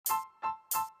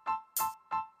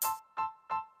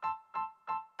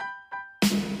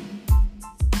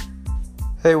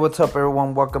Hey, what's up,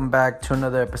 everyone? Welcome back to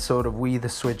another episode of We the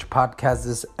Switch podcast.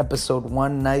 This is episode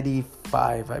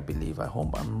 195, I believe. I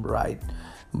hope I'm right.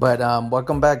 But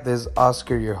welcome back. This is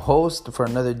Oscar, your host, for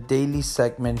another daily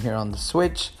segment here on the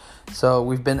Switch. So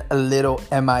we've been a little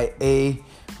MIA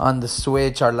on the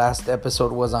Switch. Our last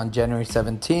episode was on January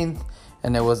 17th,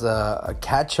 and it was a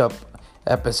catch-up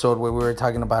episode where we were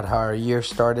talking about how our year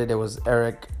started. It was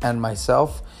Eric and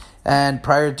myself. And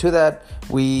prior to that,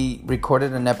 we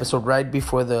recorded an episode right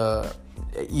before the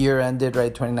year ended,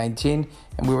 right, 2019.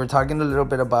 And we were talking a little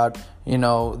bit about,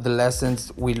 the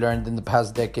lessons we learned in the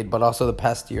past decade, but also the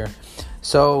past year.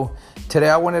 So today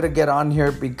I wanted to get on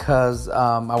here because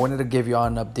I wanted to give you all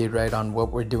an update, right, on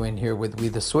what we're doing here with We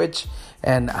the Switch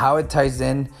and how it ties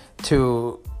in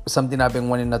to something I've been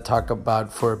wanting to talk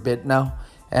about for a bit now.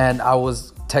 And I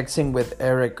was texting with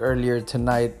Eric earlier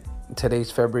tonight. Today's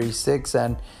February 6th,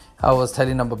 and I was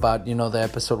telling him about, the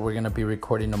episode we're going to be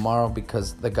recording tomorrow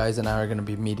because the guys and I are going to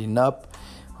be meeting up.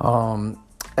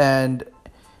 And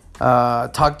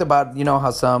talked about,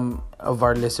 how some of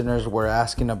our listeners were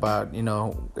asking about,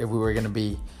 if we were going to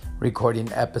be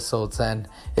recording episodes. And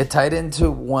it tied into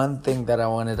one thing that I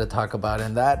wanted to talk about.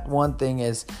 And that one thing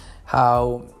is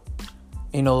how,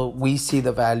 we see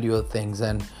the value of things.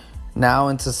 And now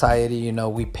in society,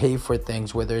 we pay for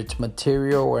things, whether it's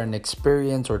material or an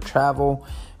experience or travel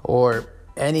or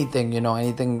anything,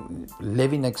 anything,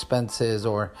 living expenses,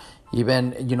 or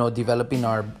even, developing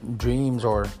our dreams,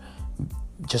 or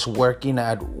just working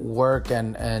at work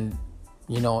and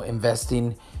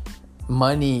investing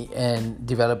money and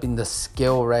developing the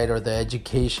skill, right, or the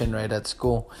education, right, at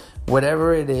school.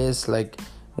 Whatever it is, like,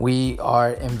 we are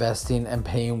investing and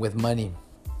paying with money.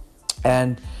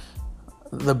 And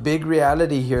the big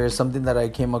reality here is something that I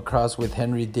came across with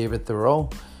Henry David Thoreau,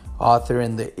 author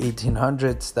in the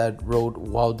 1800s that wrote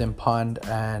Walden Pond,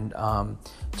 and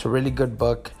it's a really good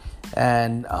book.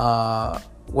 And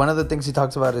one of the things he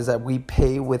talks about is that we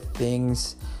pay with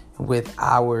things with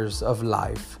hours of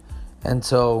life. And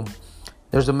so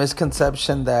there's a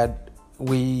misconception that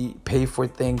we pay for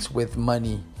things with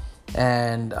money,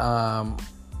 and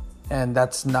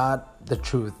that's not the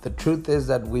truth. The truth is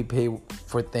that we pay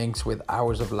for things with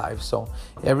hours of life. So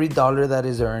every dollar that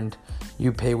is earned,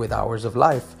 you pay with hours of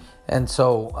life. And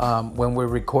so when we're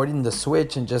recording the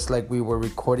Switch, and just like we were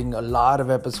recording a lot of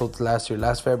episodes last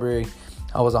February,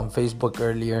 I was on Facebook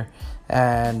earlier,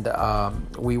 and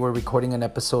we were recording an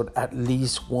episode at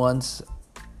least once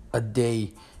a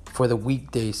day for the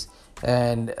weekdays.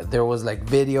 And there was like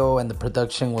video, and the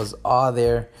production was all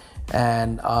there.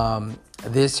 And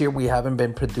this year we haven't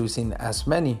been producing as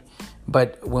many.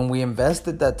 But when we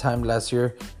invested that time last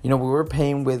year, we were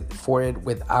paying for it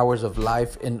with hours of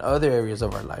life in other areas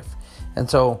of our life. And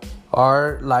so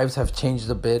our lives have changed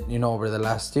a bit, over the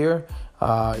last year,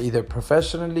 either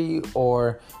professionally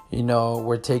or,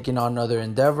 we're taking on other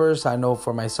endeavors. I know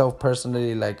for myself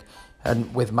personally,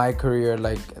 and with my career,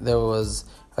 there was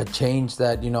a change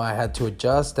that, I had to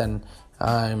adjust, and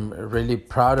I'm really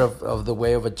proud of the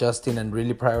way of adjusting and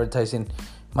really prioritizing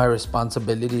my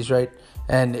responsibilities, right?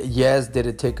 And yes, did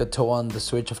it take a toll on the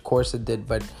Switch? Of course it did.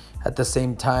 But at the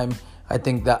same time, I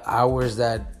think the hours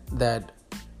that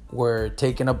were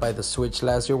taken up by the Switch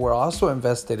last year were also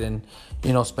invested in,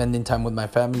 spending time with my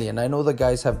family. And I know the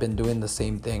guys have been doing the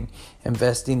same thing,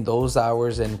 investing those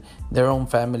hours in their own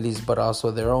families, but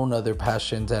also their own other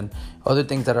passions and other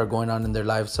things that are going on in their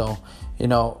lives. So,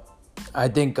 I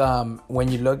think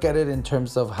when you look at it in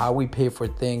terms of how we pay for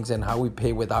things and how we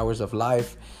pay with hours of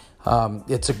life,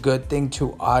 it's a good thing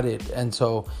to audit. And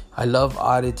so I love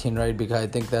auditing, right? Because I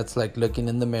think that's like looking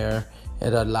in the mirror.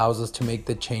 It allows us to make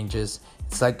the changes.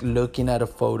 It's like looking at a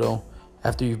photo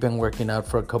after you've been working out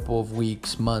for a couple of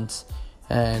weeks, months,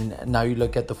 and now you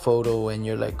look at the photo and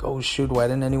you're like, oh shoot, why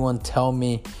didn't anyone tell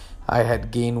me I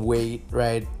had gained weight,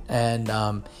 right? And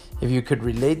if you could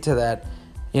relate to that,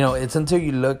 it's until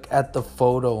you look at the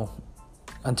photo,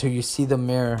 until you see the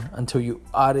mirror, until you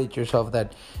audit yourself,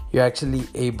 that you're actually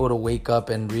able to wake up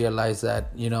and realize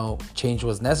that, change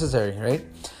was necessary, right?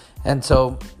 And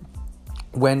so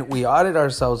when we audit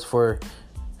ourselves for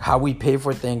how we pay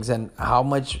for things and how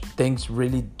much things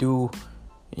really do,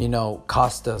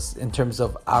 cost us in terms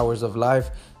of hours of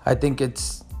life, I think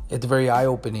it's very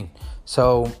eye-opening.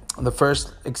 So the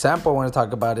first example I want to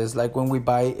talk about is like when we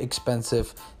buy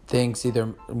expensive things,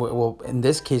 either, well, in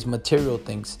this case, material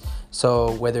things.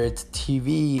 So whether it's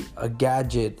TV, a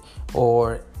gadget,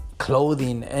 or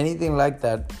clothing, anything like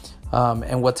that.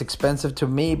 And what's expensive to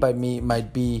me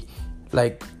might be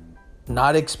like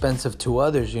not expensive to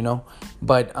others,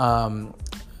 but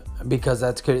because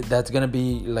that's going to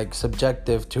be like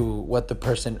subjective to what the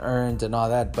person earns and all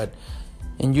that. But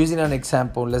in using an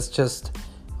example, let's just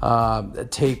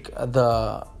take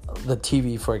the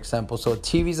TV, for example. So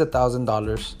TV is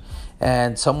 $1,000,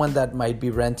 and someone that might be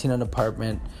renting an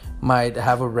apartment might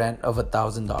have a rent of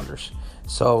 $1,000.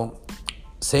 So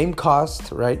same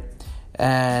cost, right?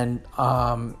 And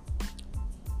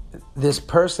this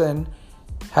person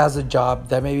has a job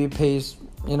that maybe pays,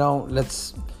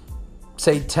 let's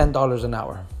say $10 an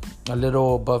hour, a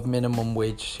little above minimum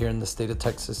wage here in the state of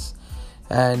Texas.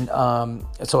 And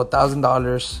so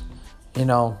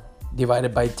 $1,000,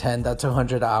 divided by 10, that's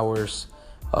 100 hours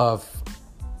of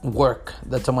work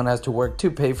that someone has to work to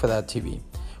pay for that TV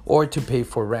or to pay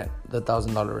for rent, the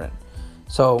 $1,000 rent.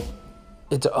 So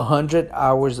it's 100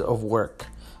 hours of work.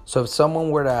 So if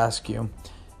someone were to ask you,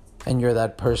 and you're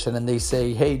that person, and they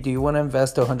say, hey, do you want to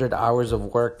invest 100 hours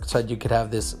of work so that you could have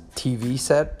this TV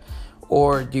set?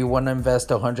 Or do you want to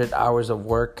invest 100 hours of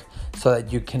work so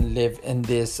that you can live in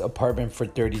this apartment for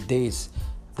 30 days?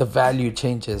 The value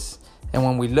changes. And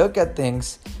when we look at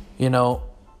things,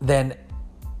 then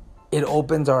it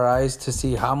opens our eyes to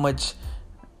see how much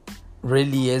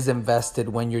really is invested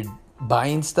when you're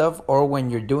buying stuff or when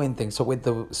you're doing things. So with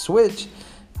the Switch,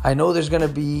 I know there's going to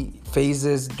be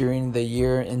phases during the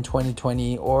year in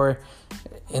 2020 or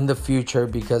in the future,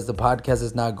 because the podcast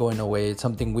is not going away. It's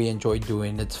something we enjoy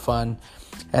doing. It's fun.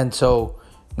 And so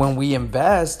when we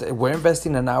invest, we're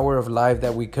investing an hour of life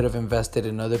that we could have invested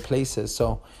in other places.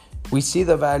 So we see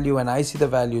the value, and I see the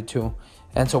value too.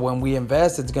 And so when we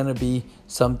invest, it's going to be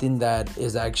something that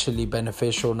is actually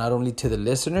beneficial, not only to the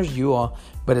listeners, you all,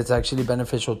 but it's actually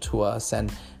beneficial to us.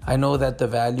 And I know that the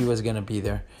value is going to be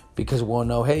there, because we'll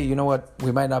know, hey, you know what?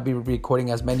 We might not be recording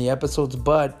as many episodes,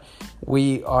 but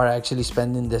we are actually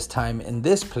spending this time in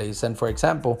this place. And for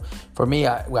example, for me,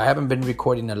 I haven't been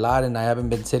recording a lot, and I haven't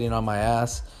been sitting on my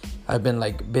ass. I've been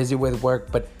busy with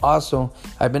work, but also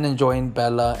I've been enjoying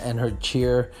Bella and her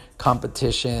cheer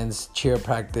competitions, cheer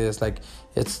practice.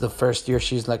 It's the first year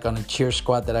she's on a cheer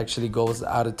squad that actually goes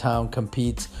out of town,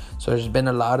 competes. So there's been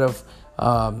a lot of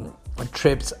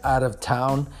trips out of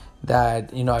town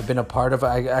that, I've been a part of.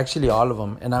 Actually all of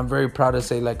them. And I'm very proud to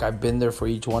say I've been there for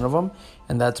each one of them.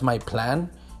 And that's my plan,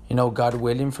 God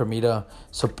willing, for me to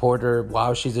support her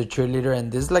while she's a cheerleader.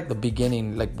 And this is the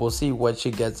beginning. We'll see what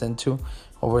she gets into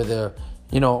over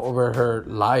over her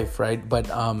life, right? But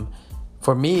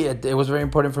for me, it was very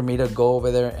important for me to go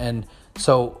over there. And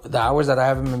so the hours that I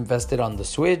haven't invested on the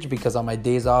Switch, because on my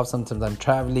days off, sometimes I'm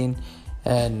traveling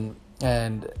and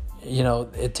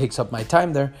it takes up my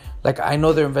time there. I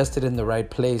know they're invested in the right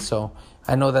place. So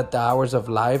I know that the hours of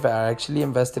life are actually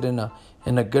invested in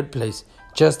a good place,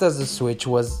 just as the Switch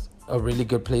was a really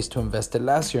good place to invest it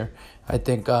last year. I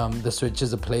think the Switch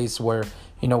is a place where,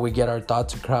 we get our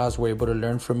thoughts across. We're able to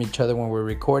learn from each other when we're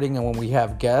recording, and when we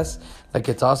have guests,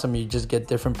 it's awesome. You just get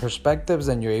different perspectives,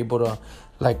 and you're able to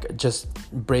just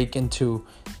break into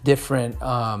different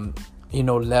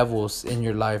levels in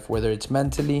your life, whether it's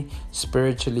mentally,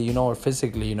 spiritually, or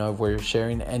physically, if we're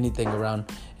sharing anything around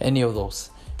any of those.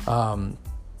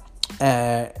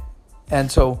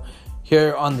 And so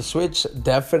here on the Switch,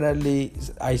 definitely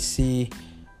I see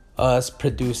us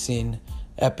producing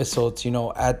episodes,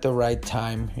 at the right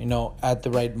time, at the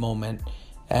right moment.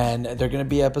 And they're going to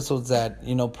be episodes that,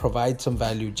 provide some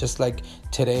value. Just like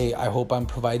today, I hope I'm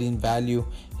providing value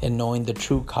in knowing the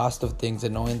true cost of things,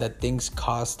 and knowing that things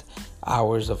cost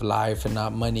hours of life and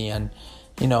not money. And,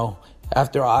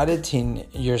 after auditing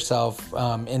yourself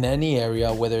in any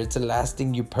area, whether it's the last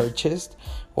thing you purchased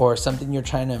or something you're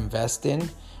trying to invest in,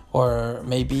 or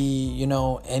maybe,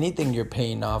 anything you're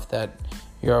paying off that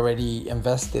you're already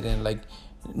invested in,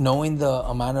 knowing the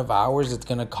amount of hours it's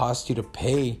going to cost you to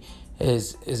pay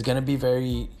is going to be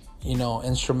very,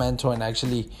 instrumental in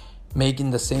actually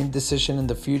making the same decision in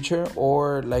the future,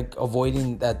 or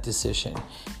avoiding that decision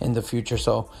in the future.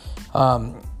 So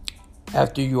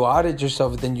after you audit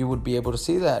yourself, then you would be able to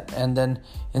see that. And then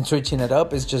in switching it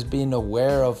up is just being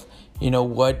aware of,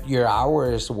 what your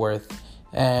hour is worth,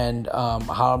 and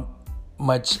how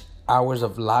much hours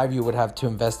of life you would have to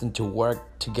invest into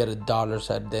work to get $1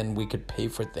 so that then we could pay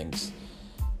for things,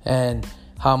 and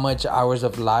how much hours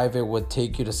of life it would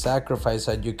take you to sacrifice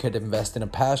that you could invest in a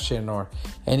passion or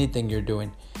anything you're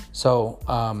doing. So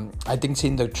I think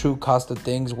seeing the true cost of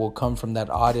things will come from that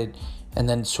audit, and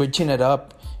then switching it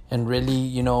up and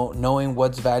really, knowing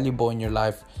what's valuable in your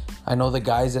life. I know the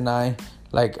guys and I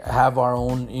have our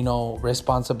own,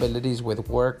 responsibilities with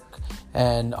work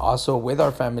and also with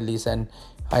our families. And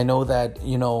I know that,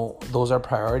 those are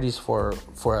priorities for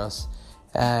us.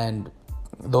 And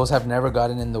those have never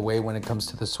gotten in the way when it comes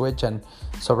to the Switch. And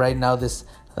so right now, this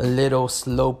little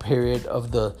slow period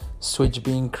of the Switch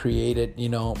being created,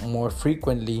 more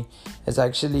frequently, is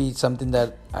actually something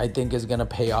that I think is going to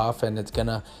pay off, and it's going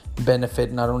to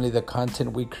benefit not only the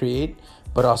content we create,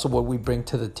 but also what we bring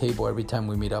to the table every time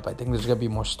we meet up. I think there's going to be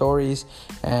more stories,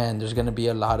 and there's going to be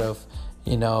a lot of,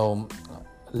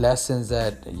 lessons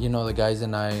that, the guys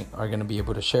and I are going to be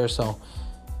able to share. So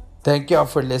thank y'all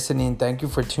for listening. Thank you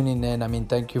for tuning in.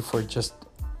 Thank you for just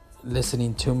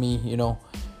listening to me,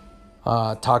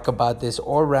 talk about this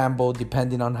or ramble,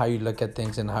 depending on how you look at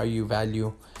things and how you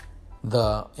value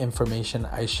the information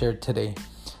I shared today.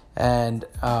 And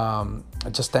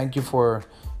just thank you for,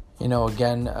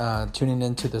 again, tuning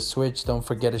into the Switch. Don't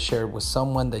forget to share it with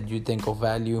someone that you think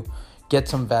will get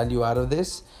some value out of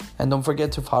this. And don't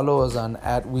forget to follow us on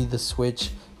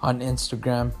 @WeTheSwitch on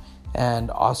Instagram. And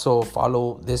also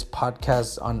follow this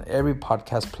podcast on every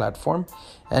podcast platform.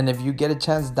 And if you get a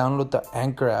chance, download the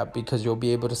Anchor app, because you'll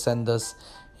be able to send us,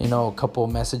 a couple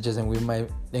of messages, and we might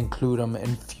include them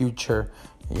in future,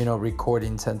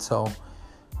 recordings. And so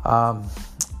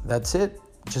that's it.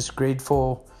 Just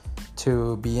grateful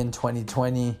to be in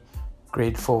 2020.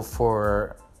 Grateful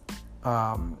for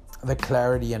the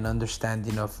clarity and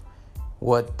understanding of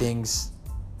what things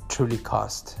truly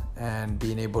cost, and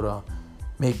being able to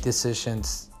make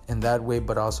decisions in that way,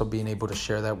 but also being able to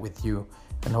share that with you,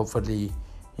 and hopefully,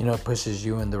 it pushes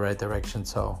you in the right direction.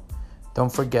 So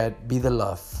don't forget, be the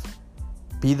love,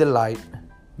 be the light,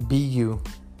 be you,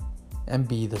 and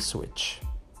be the Switch.